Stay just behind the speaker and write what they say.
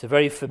It's a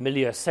very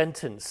familiar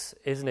sentence,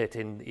 isn't it,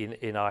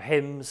 in our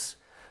hymns?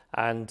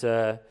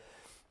 And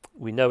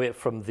we know it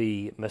from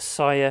the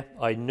Messiah.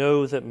 I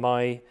know that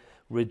my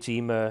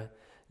Redeemer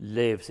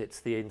lives. It's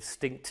the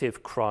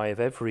instinctive cry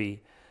of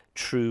every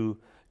true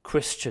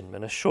Christian,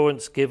 an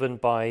assurance given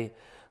by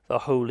the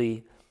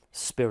Holy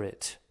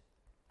Spirit.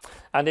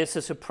 And it's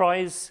a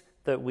surprise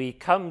that we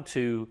come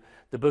to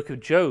the book of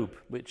Job,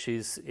 which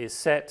is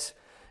set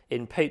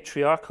in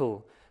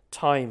patriarchal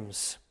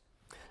times.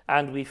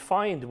 And we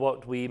find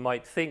what we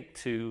might think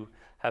to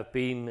have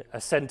been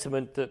a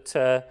sentiment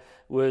that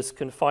was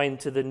confined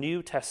to the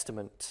New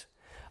Testament.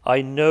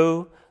 I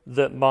know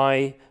that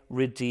my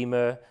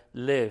Redeemer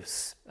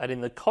lives. And in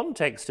the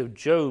context of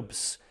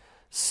Job's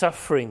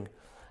suffering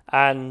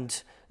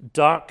and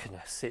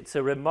darkness, it's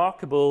a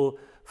remarkable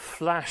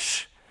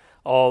flash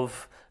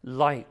of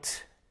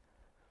light.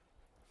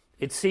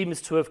 It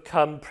seems to have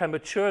come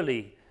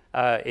prematurely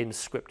in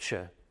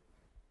Scripture.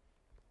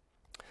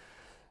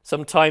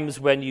 Sometimes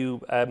when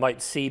you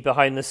might see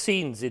behind the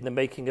scenes in the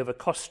making of a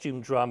costume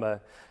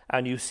drama,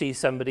 and you see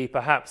somebody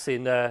perhaps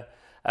in a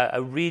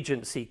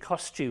Regency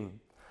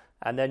costume,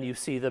 and then you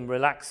see them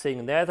relaxing,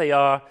 and there they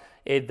are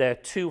in their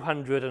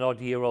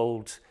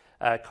 200-and-odd-year-old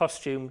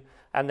costume,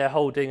 and they're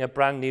holding a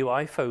brand new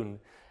iPhone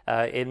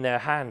in their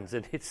hands,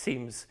 and it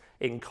seems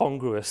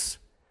incongruous.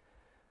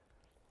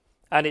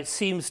 And it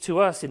seems to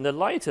us, in the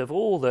light of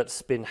all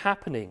that's been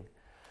happening,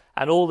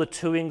 and all the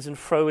toings and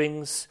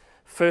froings,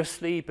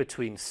 firstly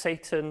between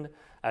Satan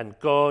and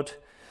God,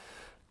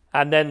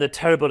 and then the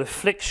terrible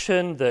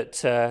affliction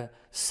that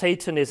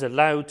Satan is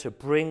allowed to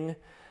bring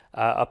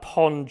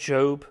upon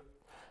Job,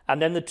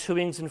 and then the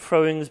toings and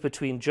froings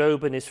between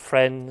Job and his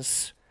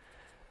friends.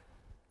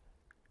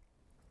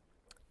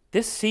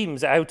 This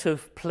seems out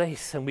of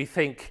place, and we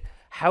think,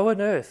 how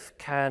on earth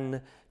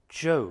can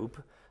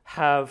Job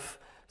have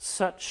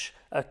such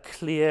a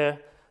clear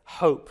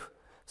hope,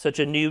 such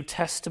a New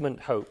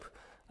Testament hope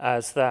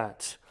as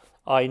that?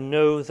 I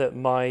know that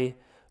my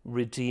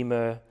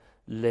Redeemer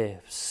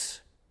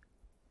lives.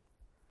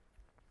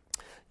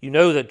 You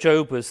know that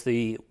Job was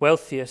the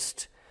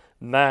wealthiest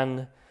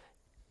man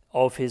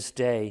of his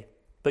day,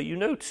 but you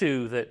know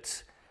too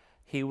that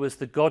he was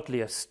the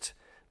godliest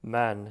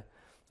man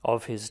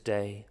of his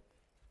day.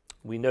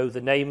 We know the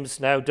names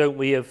now, don't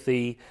we, of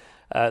the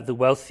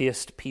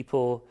wealthiest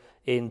people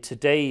in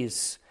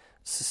today's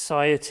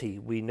society.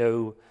 We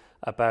know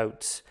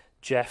about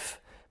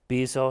Jeff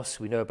Bezos,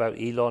 we know about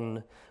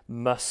Elon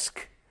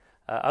Musk.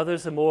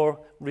 Others are more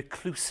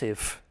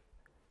reclusive.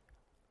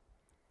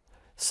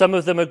 Some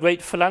of them are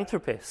great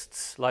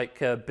philanthropists, like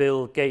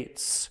Bill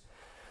Gates.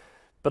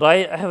 But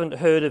I haven't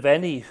heard of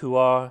any who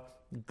are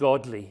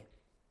godly.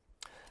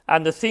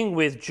 And the thing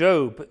with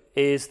Job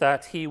is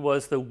that he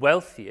was the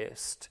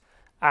wealthiest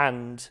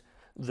and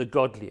the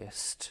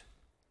godliest.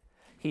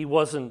 He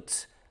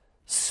wasn't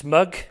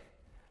smug.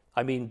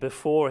 I mean,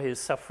 before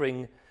his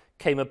suffering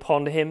came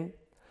upon him,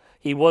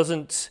 he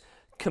wasn't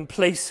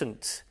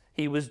complacent.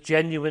 He was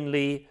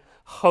genuinely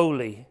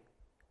holy.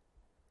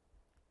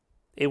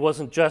 It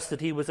wasn't just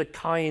that he was a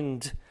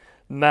kind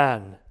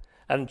man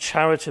and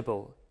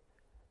charitable.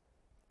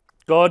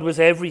 God was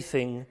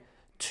everything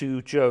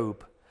to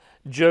Job.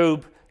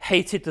 Job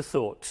hated the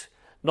thought,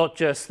 not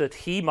just that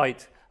he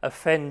might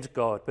offend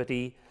God, but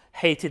he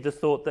hated the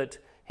thought that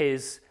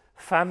his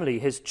family,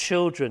 his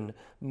children,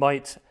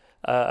 might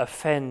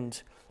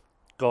offend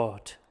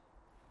God.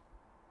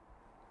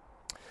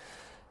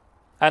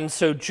 And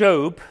so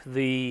Job,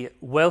 the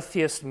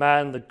wealthiest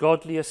man, the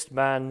godliest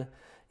man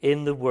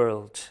in the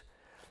world,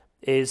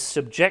 is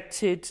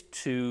subjected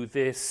to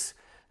this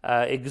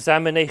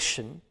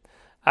examination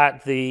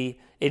at the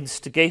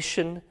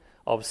instigation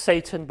of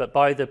Satan, but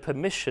by the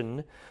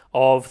permission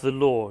of the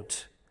Lord.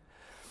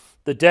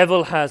 The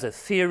devil has a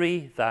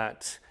theory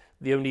that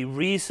the only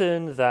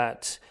reason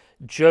that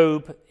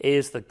Job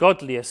is the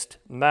godliest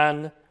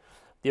man,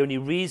 the only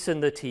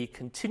reason that he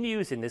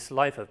continues in this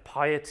life of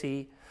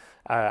piety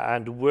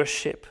and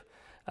worship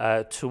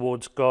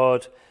towards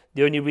God,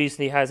 the only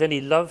reason he has any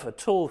love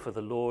at all for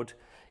the Lord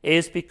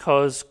is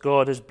because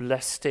God has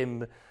blessed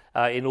him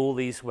in all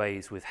these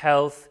ways, with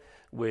health,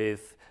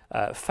 with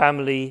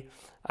family,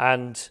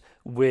 and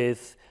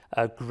with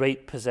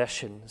great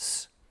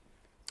possessions.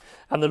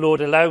 And the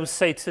Lord allows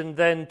Satan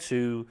then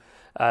to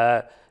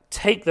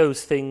take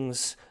those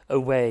things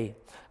away.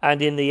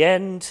 And in the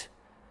end,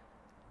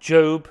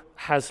 Job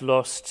has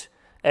lost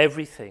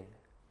everything.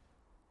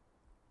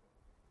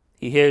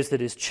 He hears that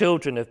his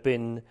children have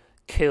been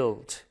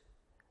killed.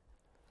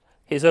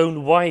 His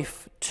own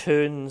wife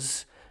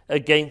turns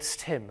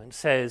against him and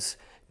says,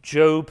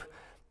 Job,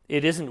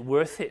 it isn't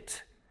worth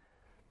it.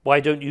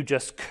 Why don't you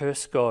just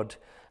curse God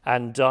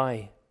and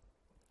die?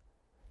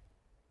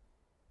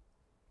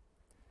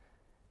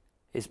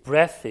 His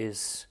breath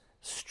is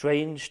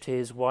strange to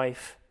his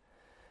wife.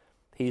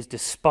 He's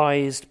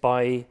despised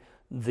by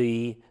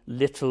the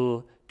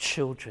little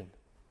children.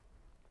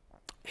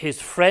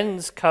 His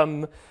friends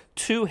come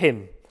to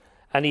him,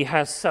 and he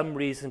has some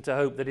reason to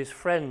hope that his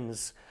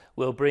friends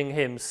will bring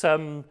him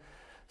some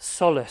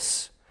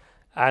solace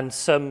and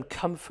some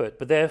comfort,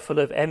 but they're full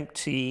of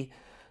empty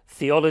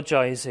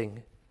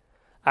theologizing,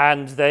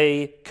 and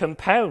they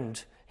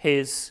compound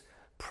his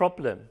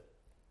problem.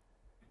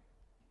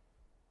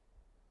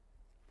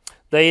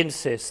 They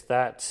insist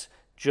that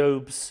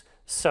Job's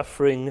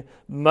suffering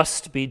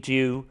must be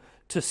due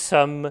to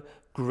some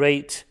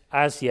great,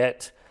 as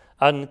yet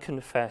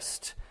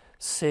unconfessed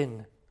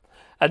sin.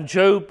 And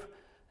Job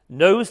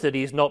knows that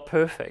he's not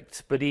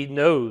perfect, but he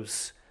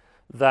knows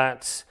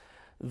that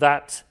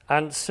that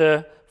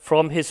answer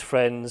from his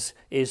friends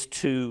is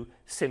too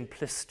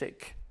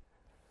simplistic,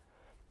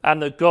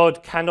 and that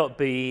God cannot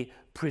be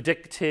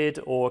predicted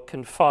or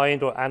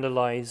confined or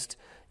analyzed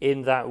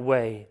in that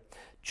way.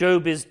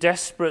 Job is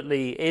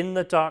desperately in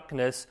the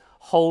darkness,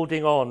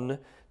 holding on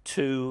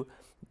to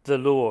the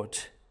Lord.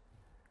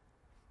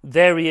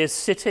 There he is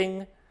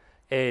sitting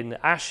in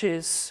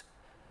ashes,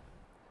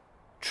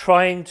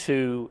 trying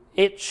to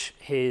itch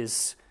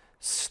his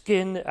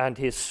skin and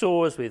his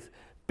sores with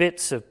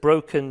bits of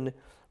broken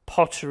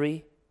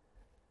pottery,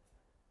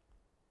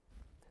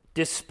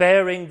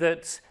 despairing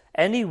that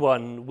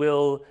anyone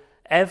will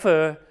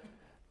ever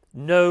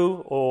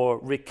know or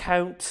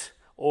recount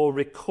or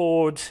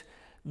record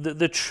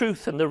the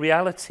truth and the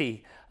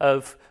reality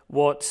of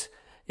what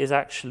is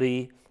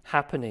actually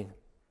happening.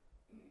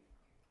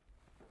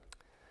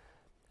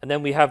 And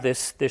then we have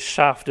this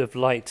shaft of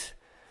light.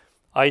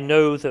 I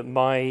know that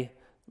my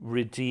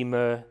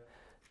Redeemer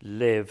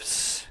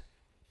lives,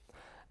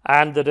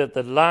 and that at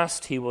the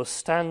last he will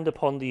stand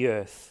upon the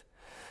earth.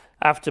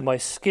 After my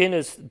skin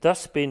has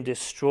thus been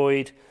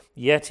destroyed,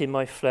 yet in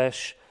my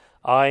flesh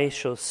I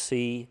shall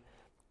see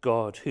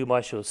God, whom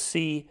I shall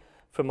see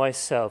for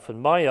myself,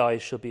 and my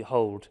eyes shall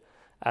behold,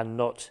 and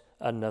not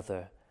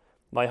another.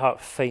 My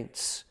heart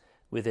faints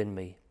within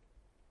me.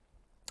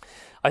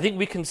 I think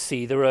we can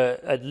see there are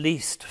at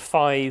least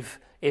 5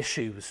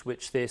 issues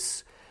which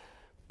this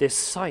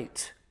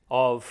sight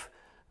of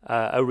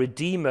a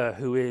Redeemer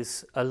who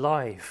is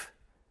alive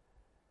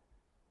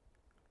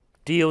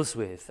deals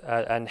with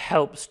and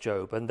helps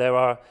Job. And there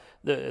are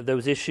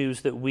those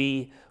issues that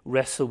we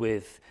wrestle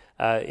with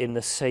in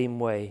the same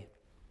way.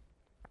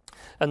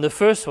 And the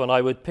first one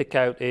I would pick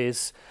out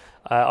is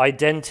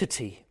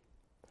identity,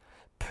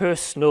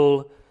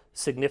 personal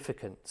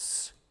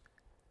significance.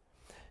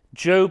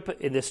 Job,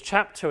 in this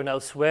chapter and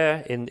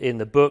elsewhere in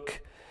the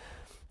book,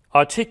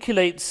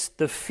 articulates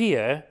the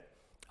fear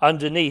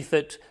underneath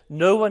that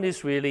no one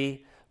is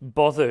really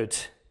bothered,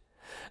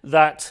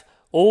 that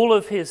all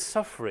of his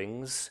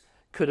sufferings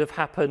could have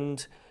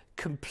happened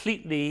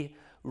completely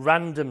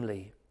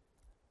randomly.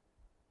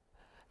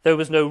 There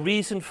was no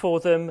reason for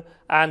them,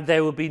 and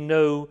there will be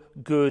no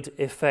good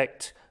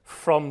effect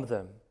from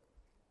them.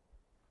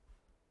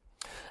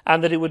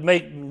 And that it would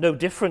make no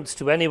difference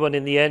to anyone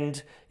in the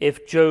end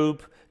if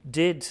Job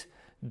did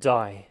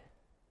die.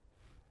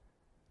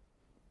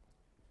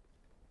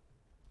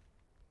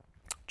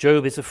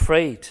 Job is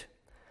afraid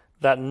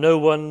that no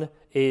one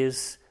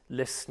is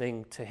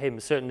listening to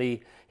him.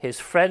 Certainly his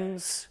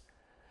friends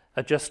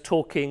are just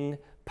talking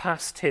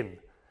past him.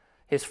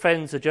 His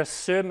friends are just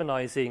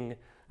sermonizing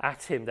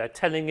at him. They're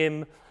telling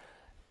him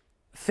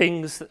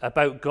things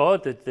about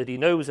God that he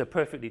knows are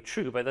perfectly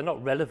true, but they're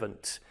not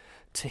relevant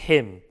to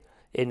him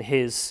in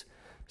his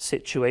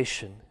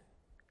situation.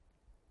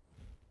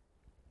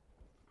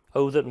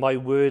 Oh, that my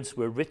words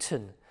were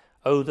written.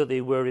 Oh, that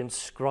they were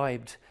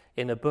inscribed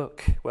in a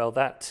book. Well,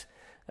 that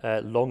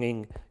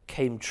longing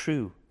came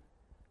true.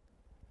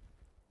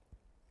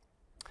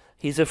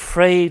 He's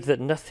afraid that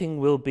nothing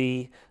will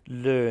be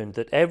learned,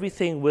 that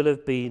everything will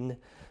have been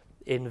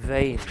in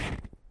vain,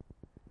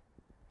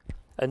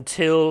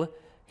 until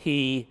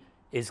he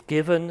is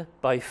given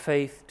by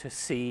faith to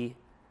see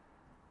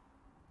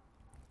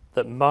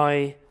that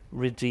my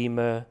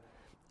Redeemer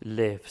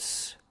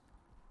lives.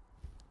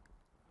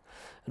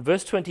 In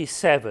verse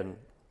 27,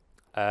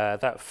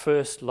 that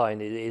first line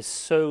is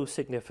so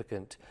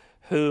significant.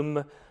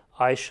 Whom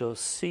I shall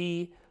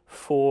see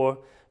for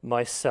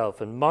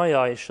myself, and my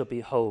eyes shall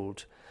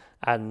behold,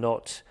 and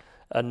not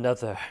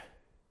another.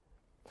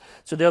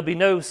 So there'll be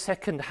no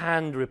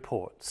second-hand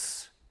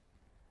reports.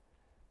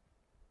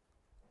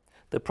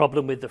 The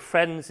problem with the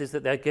friends is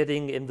that they're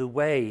getting in the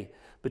way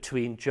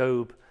between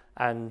Job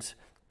and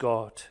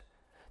God.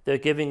 They're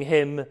giving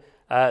him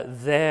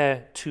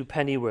their 2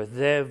 pennyworth,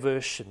 their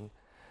version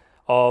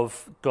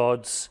of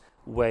God's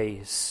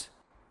ways.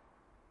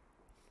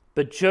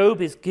 But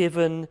Job is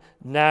given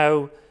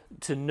now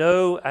to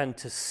know and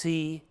to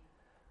see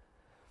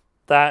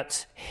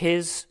that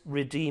his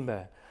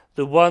Redeemer,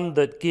 the one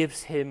that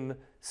gives him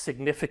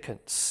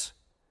significance,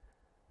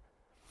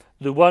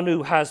 the one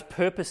who has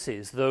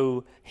purposes,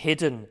 though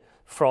hidden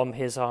from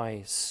his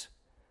eyes,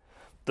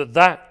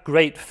 that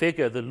great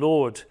figure, the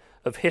Lord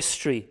of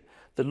history,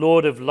 the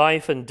Lord of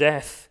life and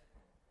death,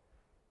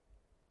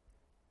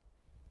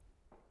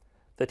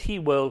 that he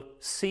will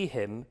see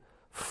him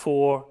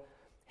for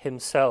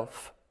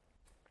himself,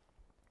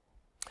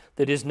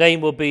 that his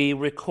name will be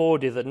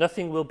recorded, that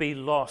nothing will be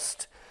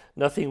lost,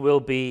 nothing will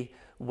be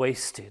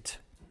wasted.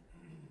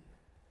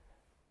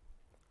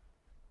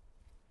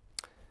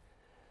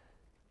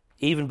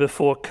 even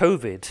before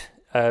COVID,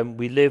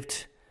 we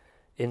lived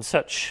in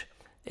such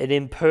an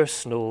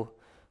impersonal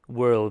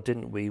world,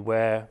 didn't we,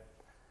 where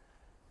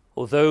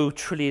although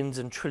trillions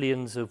and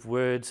trillions of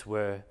words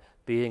were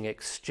being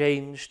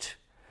exchanged,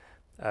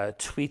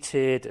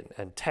 tweeted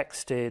and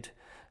texted,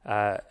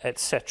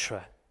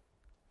 etc.,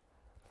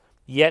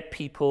 yet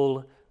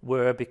people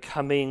were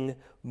becoming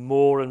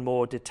more and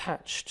more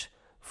detached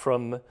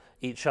from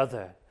each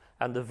other,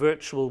 and the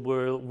virtual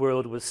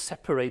world was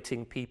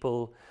separating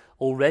people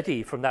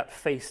already from that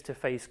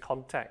face-to-face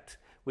contact,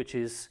 which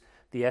is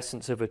the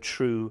essence of a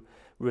true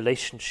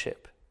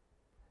relationship.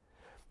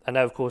 And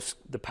now, of course,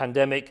 the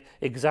pandemic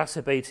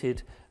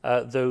exacerbated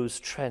those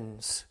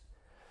trends.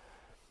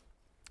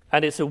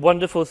 And it's a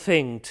wonderful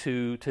thing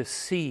to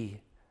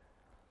see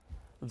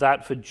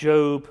that for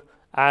Job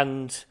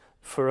and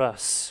for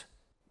us,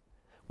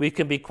 we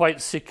can be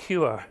quite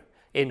secure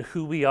in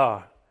who we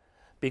are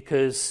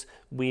because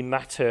we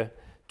matter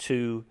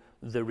to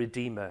the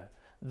Redeemer.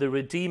 The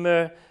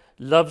Redeemer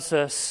loves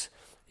us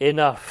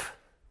enough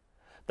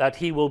that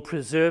he will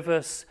preserve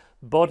us,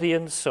 body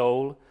and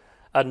soul,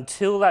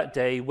 until that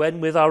day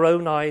when with our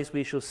own eyes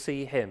we shall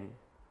see him,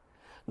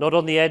 not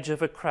on the edge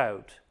of a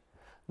crowd,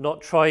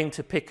 not trying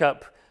to pick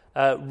up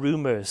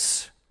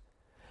rumors.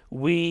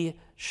 We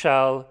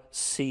shall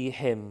see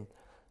him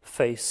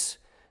face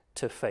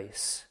to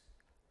face.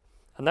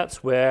 And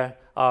that's where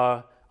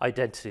our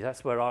identity,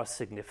 that's where our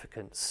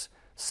significance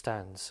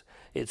stands.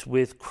 It's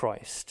with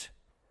Christ.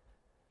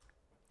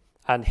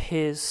 And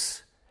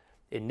his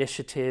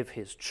initiative,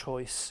 his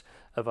choice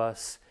of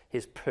us,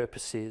 his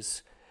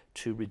purposes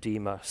to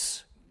redeem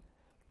us.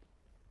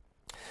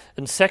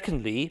 And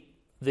secondly,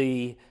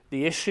 the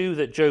issue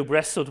that Job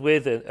wrestled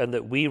with and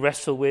that we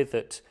wrestle with,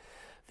 that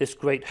this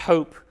great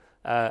hope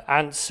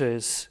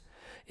answers,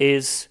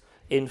 is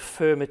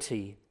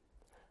infirmity.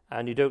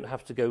 And you don't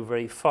have to go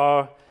very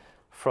far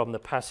from the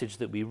passage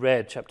that we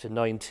read, chapter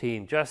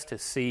 19, just to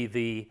see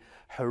the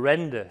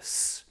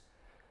horrendous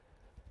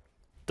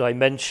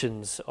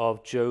dimensions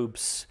of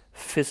Job's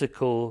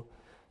physical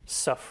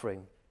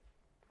suffering.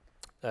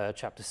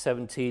 Chapter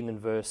 17 and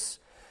verse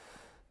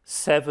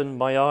 7,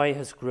 my eye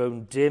has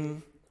grown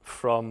dim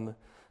from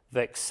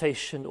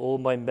vexation, all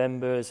my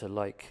members are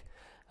like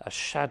a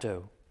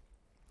shadow.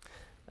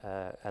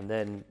 And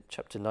then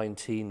chapter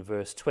 19,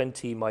 verse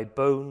 20, my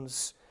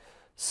bones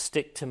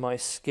stick to my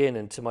skin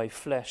and to my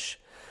flesh,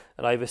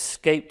 and I've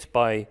escaped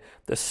by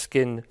the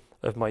skin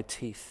of my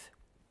teeth.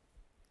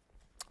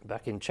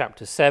 Back in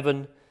chapter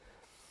 7,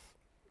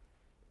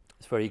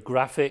 it's very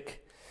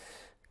graphic.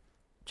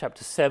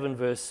 Chapter 7,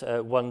 verse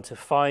 1 to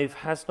 5,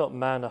 has not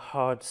man a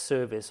hard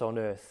service on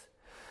earth?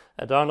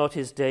 And are not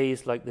his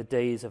days like the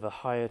days of a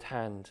hired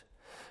hand,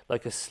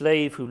 like a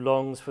slave who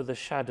longs for the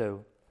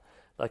shadow,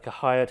 like a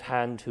hired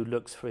hand who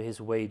looks for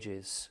his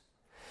wages?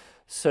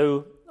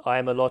 So I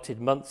am allotted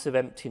months of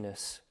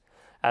emptiness,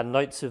 and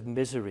nights of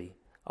misery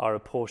are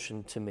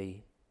apportioned to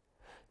me.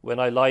 When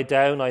I lie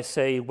down, I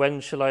say,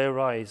 when shall I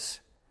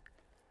arise?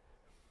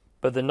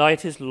 But the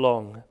night is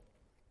long,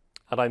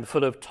 and I'm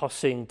full of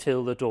tossing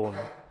till the dawn.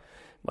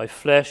 My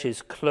flesh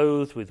is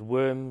clothed with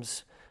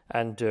worms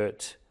and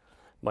dirt.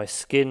 My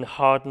skin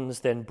hardens,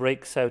 then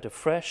breaks out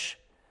afresh.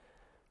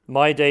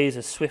 My days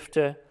are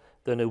swifter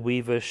than a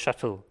weaver's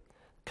shuttle,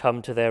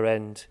 come to their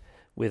end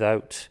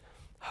without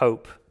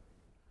hope.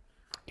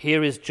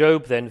 Here is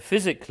Job then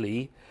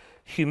physically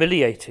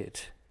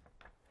humiliated,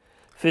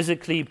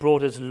 physically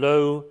brought as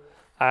low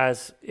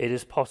as it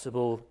is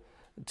possible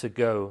to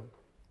go.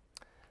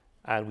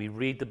 And we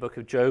read the book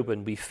of Job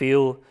and we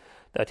feel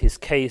that his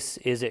case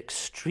is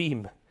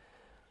extreme.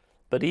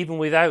 But even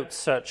without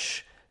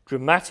such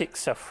dramatic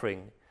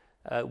suffering,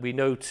 we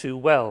know too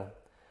well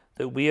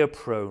that we are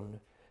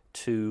prone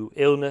to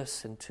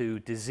illness and to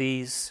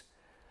disease,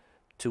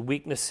 to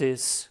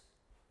weaknesses,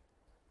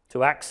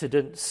 to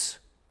accidents,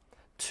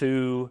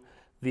 to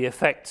the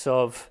effects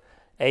of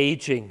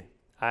aging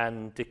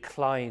and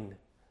decline.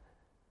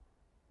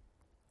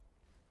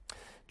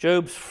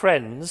 Job's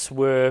friends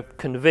were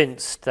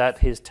convinced that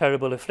his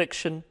terrible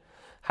affliction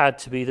had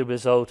to be the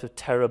result of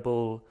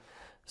terrible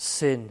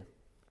sin.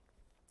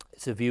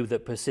 It's a view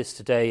that persists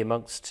today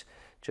amongst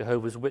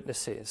Jehovah's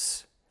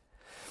Witnesses.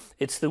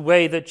 It's the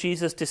way that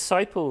Jesus'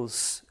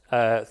 disciples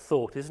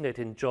thought, isn't it,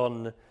 in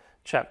John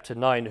chapter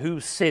 9?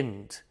 Who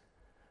sinned,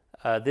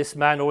 this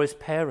man or his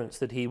parents,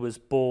 that he was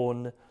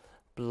born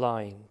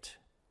blind?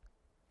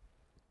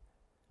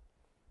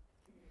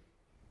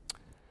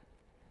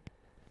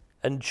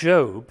 And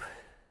Job,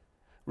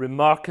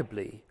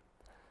 remarkably,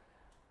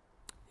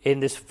 in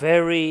this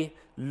very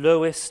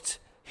lowest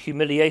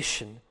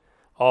humiliation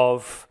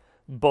of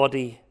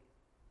body,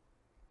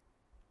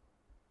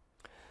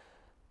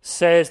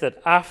 says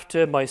that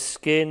after my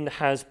skin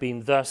has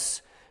been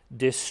thus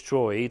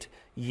destroyed,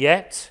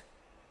 yet,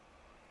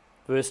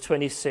 verse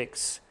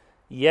 26,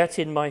 yet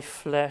in my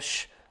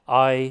flesh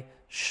I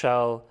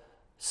shall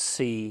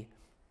see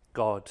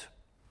God.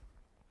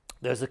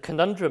 There's a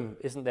conundrum,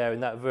 isn't there,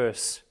 in that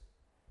verse?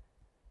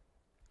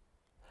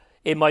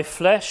 In my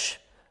flesh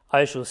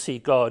I shall see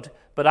God,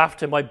 but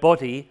after my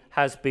body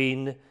has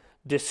been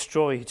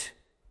destroyed.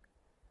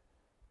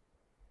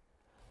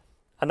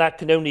 And that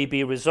can only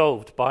be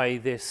resolved by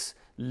this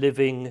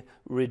living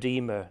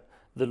Redeemer,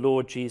 the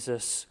Lord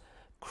Jesus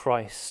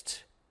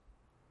Christ,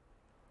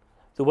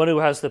 the one who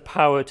has the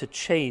power to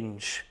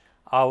change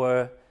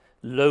our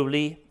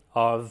lowly,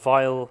 our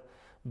vile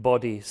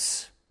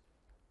bodies,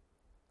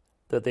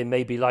 that they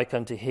may be like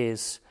unto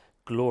his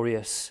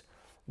glorious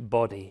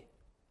body.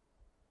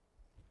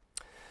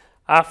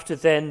 After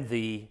then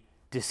the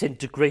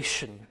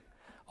disintegration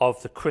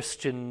of the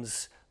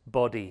Christian's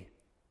body,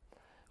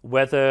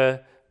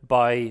 whether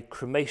by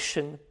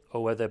cremation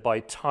or whether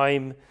by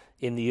time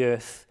in the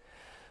earth,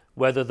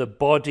 whether the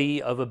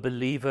body of a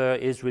believer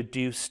is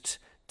reduced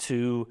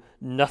to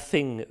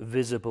nothing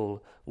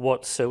visible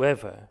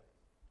whatsoever,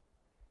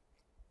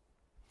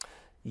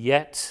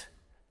 yet,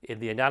 in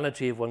the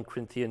analogy of 1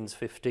 Corinthians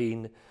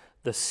 15,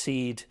 the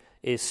seed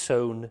is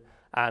sown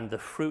and the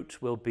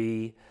fruit will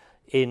be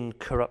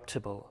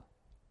incorruptible.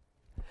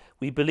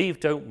 We believe,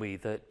 don't we,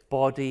 that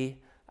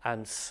body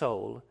and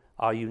soul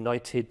are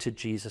united to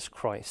Jesus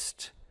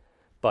Christ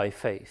by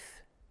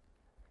faith.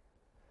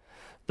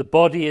 The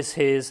body is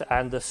his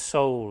and the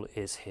soul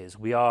is his.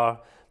 We are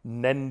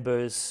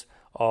members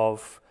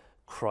of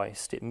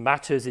Christ. It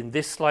matters in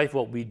this life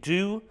what we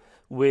do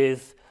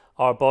with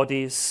our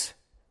bodies,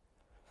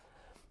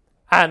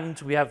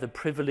 and we have the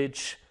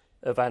privilege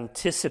of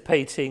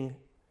anticipating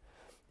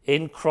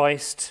in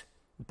Christ,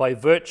 by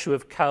virtue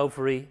of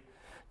Calvary,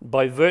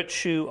 by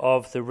virtue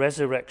of the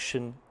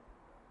resurrection,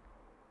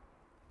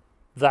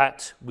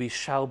 that we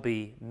shall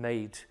be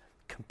made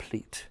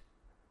complete.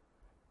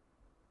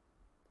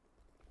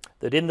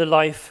 That in the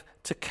life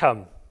to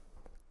come,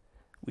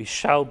 we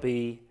shall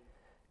be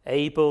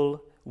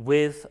able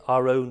with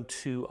our own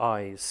two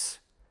eyes,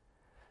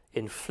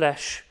 in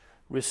flesh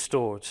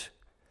restored,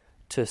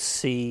 to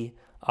see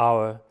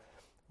our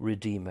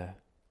Redeemer.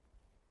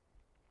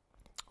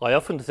 I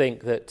often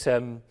think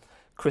that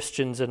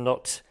Christians are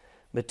not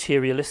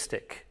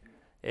materialistic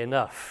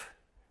enough.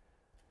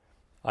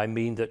 I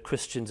mean that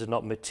Christians are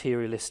not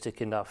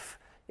materialistic enough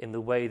in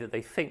the way that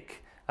they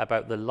think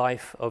about the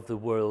life of the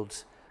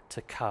world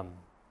to come.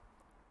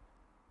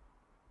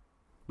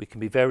 We can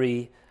be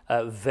very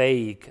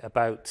vague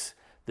about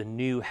the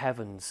new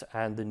heavens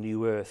and the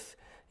new earth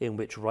in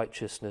which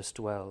righteousness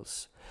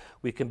dwells.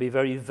 We can be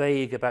very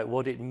vague about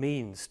what it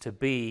means to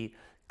be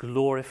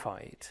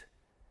glorified.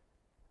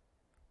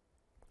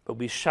 But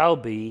we shall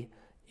be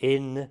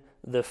in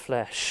the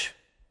flesh,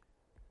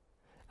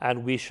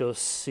 and we shall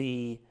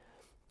see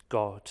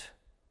God.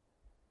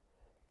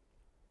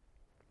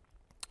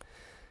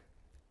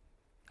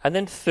 And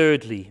then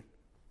thirdly,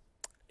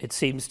 it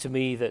seems to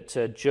me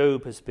that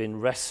Job has been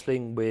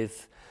wrestling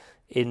with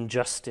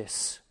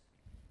injustice.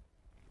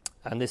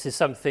 And this is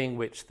something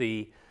which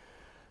the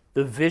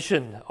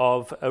vision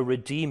of a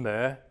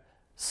Redeemer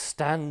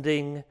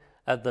standing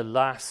at the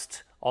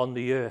last on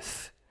the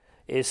earth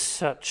is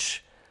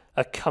such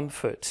a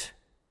comfort.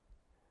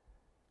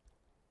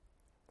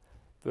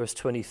 Verse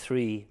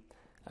 23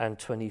 and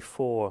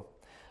 24.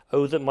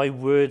 Oh, that my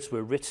words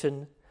were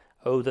written.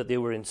 Oh, that they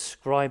were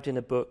inscribed in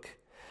a book.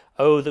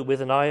 Oh, that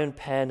with an iron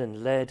pen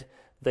and lead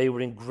they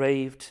were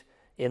engraved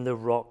in the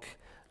rock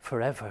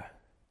forever.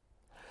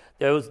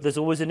 There's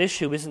always an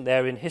issue, isn't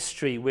there, in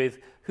history with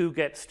who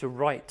gets to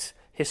write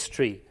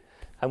history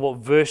and what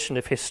version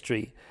of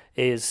history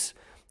is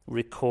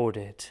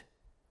recorded.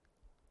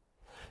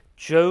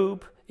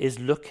 Job is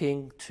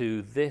looking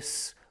to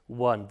this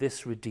one,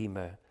 this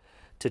Redeemer,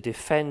 to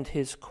defend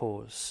his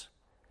cause,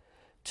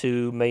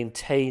 to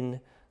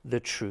maintain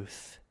the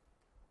truth.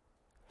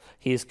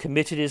 He has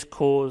committed his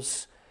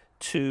cause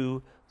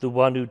to the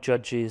one who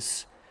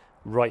judges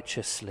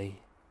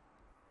righteously.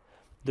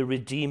 The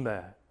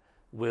Redeemer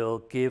will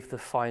give the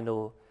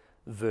final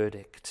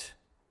verdict.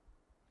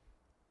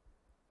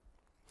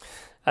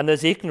 And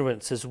there's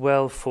ignorance as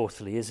well,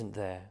 fourthly, isn't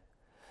there?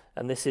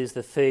 And this is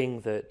the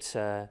thing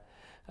that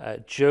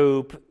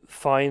Job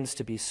finds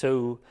to be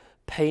so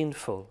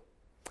painful.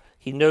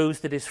 He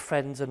knows that his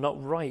friends are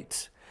not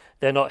right.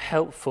 They're not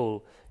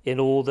helpful in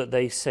all that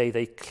they say.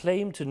 They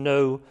claim to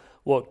know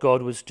what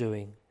God was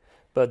doing,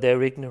 but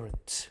they're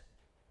ignorant.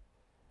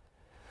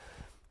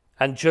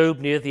 And Job,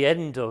 near the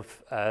end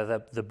of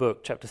the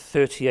book, chapter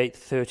 38,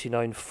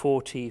 39,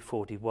 40,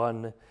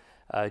 41,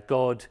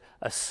 God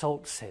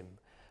assaults him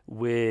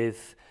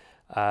with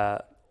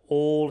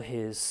all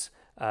his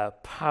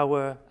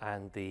power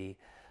and the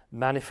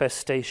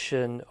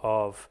manifestation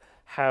of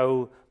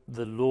how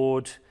the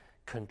Lord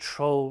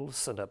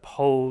controls and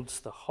upholds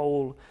the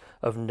whole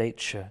of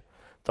nature,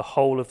 the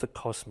whole of the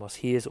cosmos.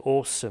 He is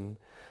awesome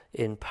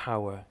in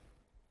power.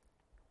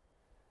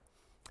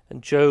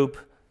 And Job,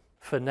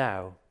 for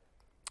now,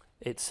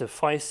 it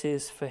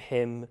suffices for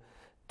him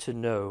to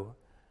know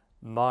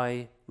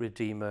my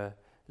Redeemer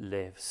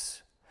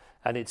lives.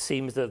 And it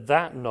seems that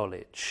that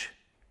knowledge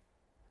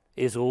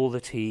is all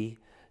that he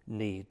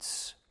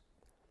needs.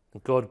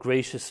 And God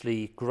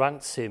graciously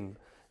grants him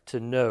to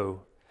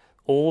know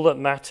all that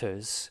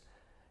matters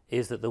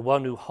is that the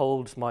one who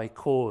holds my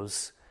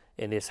cause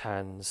in his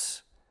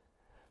hands,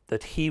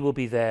 that he will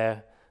be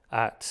there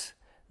at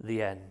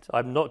the end.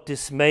 I'm not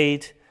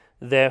dismayed,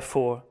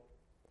 therefore.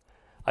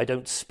 I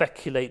don't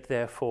speculate,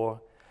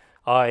 therefore.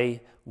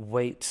 I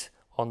wait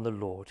on the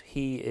Lord.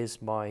 He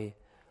is my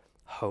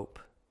hope.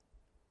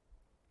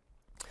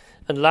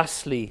 And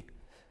lastly,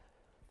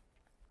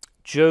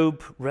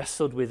 Job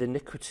wrestled with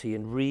iniquity,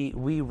 and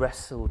we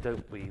wrestle,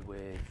 don't we,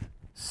 with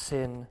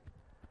sin,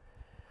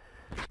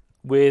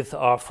 with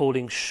our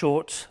falling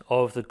short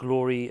of the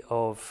glory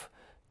of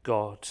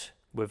God.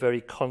 We're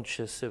very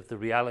conscious of the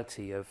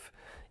reality of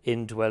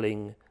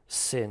indwelling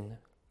sin.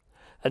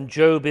 And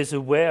Job is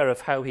aware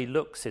of how he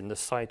looks in the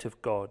sight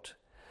of God,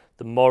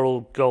 the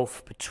moral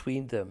gulf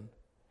between them.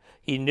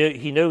 He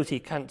knows he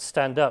can't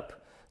stand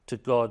up to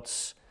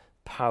God's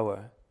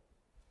power.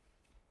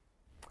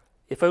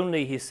 If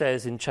only, he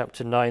says in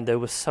chapter 9, there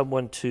was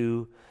someone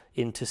to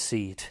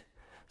intercede,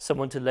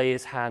 someone to lay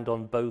his hand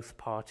on both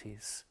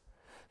parties,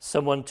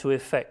 someone to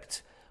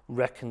effect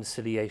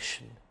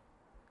reconciliation.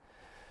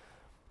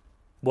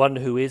 One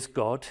who is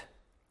God,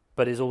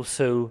 but is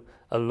also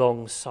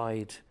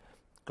alongside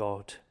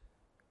God.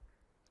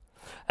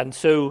 And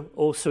so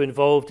also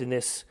involved in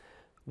this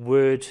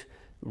word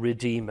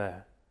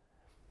Redeemer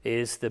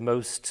is the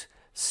most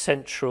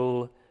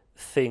central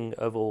thing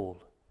of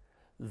all,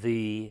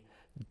 the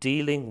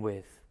dealing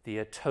with, the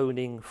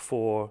atoning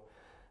for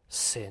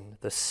sin,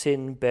 the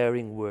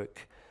sin-bearing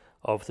work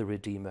of the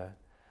Redeemer,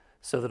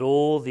 so that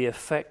all the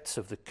effects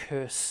of the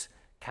curse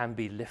can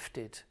be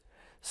lifted,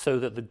 so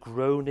that the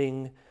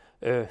groaning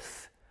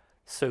earth,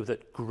 so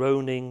that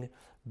groaning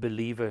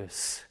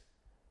believers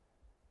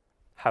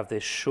have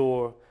this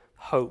sure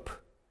hope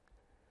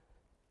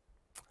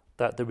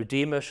that the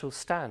Redeemer shall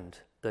stand,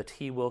 that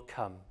he will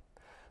come,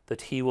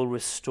 that he will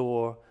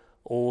restore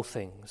all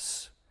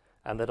things,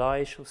 and that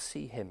I shall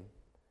see him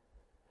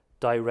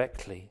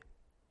directly,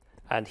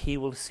 and he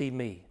will see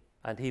me,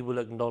 and he will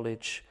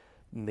acknowledge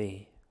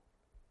me.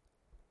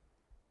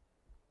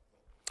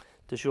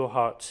 Does your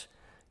heart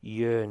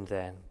yearn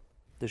then?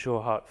 Does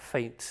your heart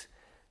faint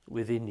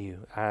within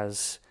you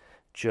as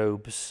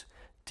Job's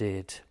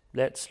did?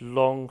 Let's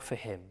long for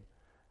him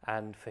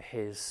and for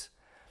his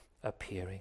appearing.